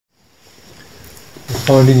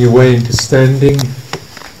Finding your way into standing.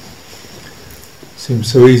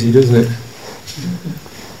 Seems so easy, doesn't it?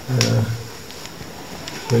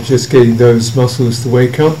 But just getting those muscles to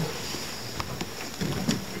wake up,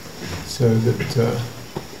 so that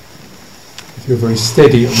if you're very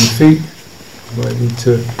steady on your feet, you might need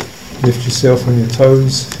to lift yourself on your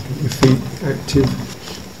toes, get your feet active.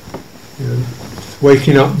 You know, just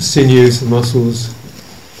waking up the sinews, the muscles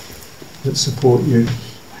that support you.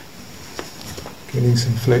 Getting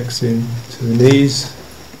some flex in to the knees,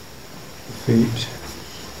 the feet,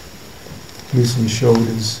 loosen your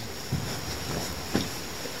shoulders.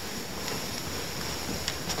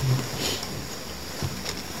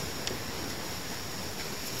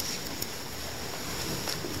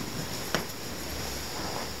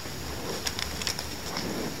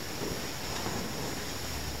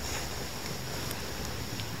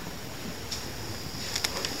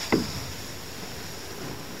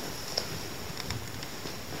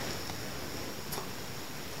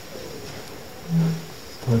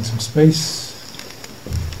 Find some space.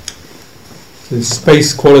 So the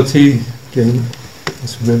space quality, again,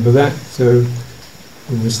 just remember that. So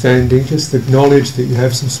when we're standing, just acknowledge that you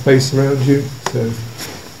have some space around you. So,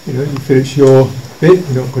 you know, you feel it's your bit,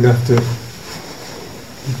 you're not going to have to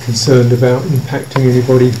be concerned about impacting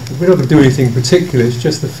anybody. We're not going to do anything particular, it's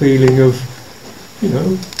just the feeling of, you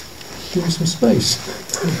know, give me some space.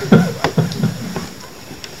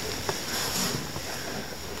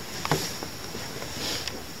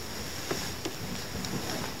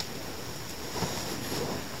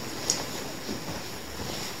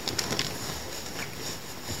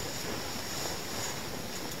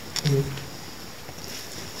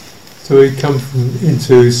 So we come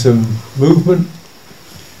into some movement,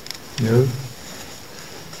 you know,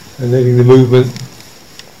 and letting the movement,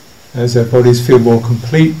 as our bodies feel more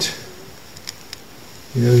complete,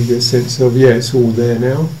 you know, you get a sense of, yeah, it's all there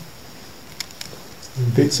now.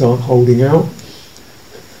 The bits aren't holding out.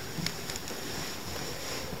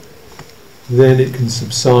 Then it can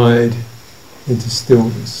subside into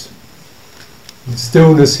stillness. And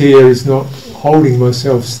stillness here is not holding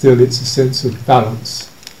myself still, it's a sense of balance,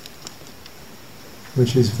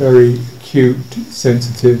 which is very acute,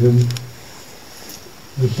 sensitive, and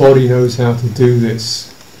the body knows how to do this.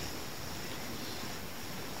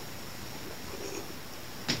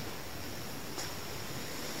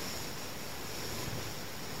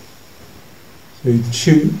 So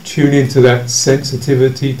you tune into that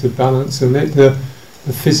sensitivity to balance and let the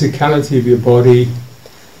physicality of your body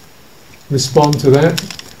respond to that.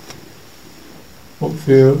 How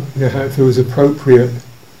it feels appropriate.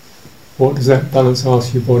 What does that balance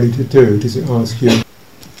ask your body to do? Does it ask your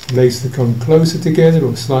legs to come closer together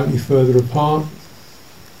or slightly further apart?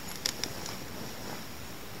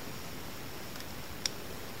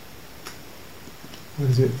 What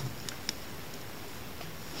is it?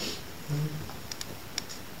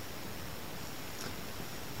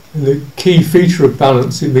 And the key feature of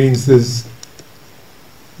balance, it means there's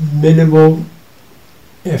minimal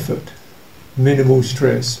effort, minimal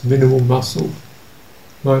stress, minimal muscle.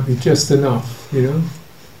 Might be just enough, you know.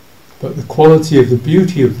 But the quality of the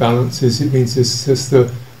beauty of balance is it means it's just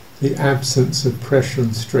the absence of pressure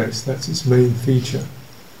and stress. That's its main feature.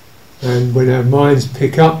 And when our minds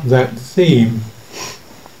pick up that theme,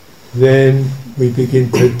 then we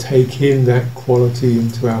begin to take in that quality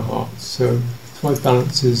into our hearts. So that's why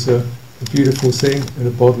balance is a beautiful thing and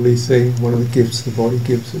a bodily thing, one of the gifts the body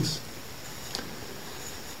gives us.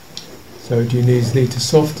 So do your knees need to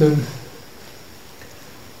soften?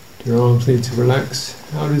 Do your arms need to relax?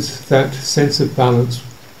 How does that sense of balance,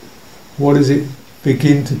 what does it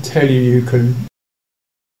begin to tell you you can